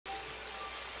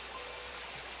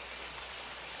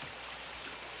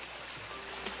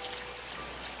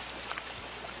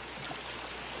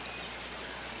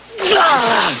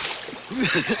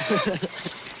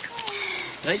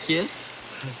Hey, kid.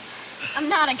 I'm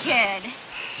not a kid.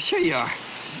 Sure you are.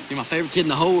 You're my favorite kid in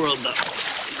the whole world, though.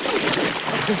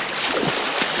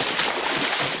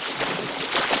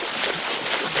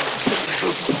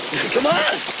 Come on!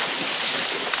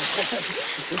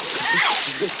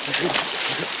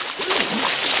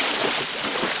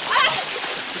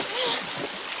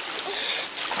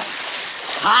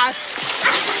 Hi.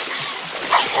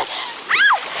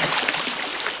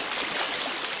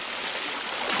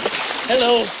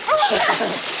 Hello.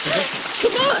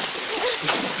 Come on.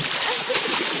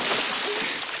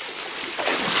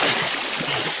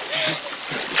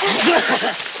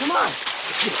 Come on.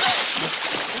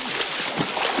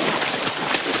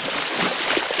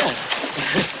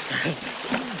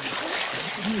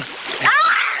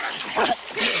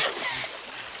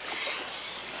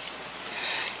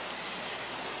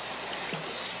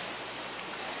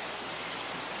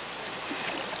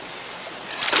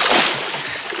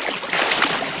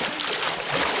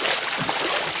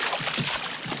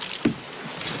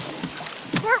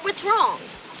 Court, what's wrong?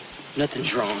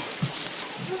 Nothing's wrong.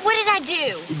 What did I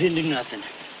do? You didn't do nothing.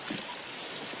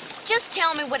 Just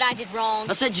tell me what I did wrong.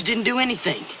 I said you didn't do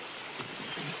anything.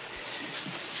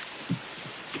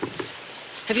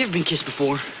 Have you ever been kissed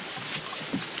before?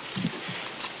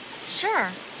 Sure.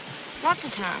 Lots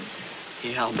of times.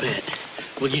 Yeah, I'll bet.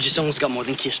 Well, you just almost got more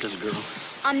than kissed, little girl.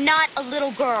 I'm not a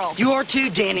little girl. You are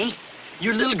too, Dani.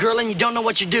 You're a little girl and you don't know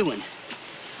what you're doing.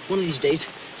 One of these days,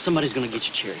 somebody's gonna get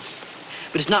you cherry.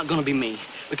 But it's not gonna be me,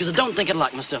 because I don't think I'd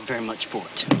like myself very much for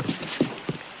it.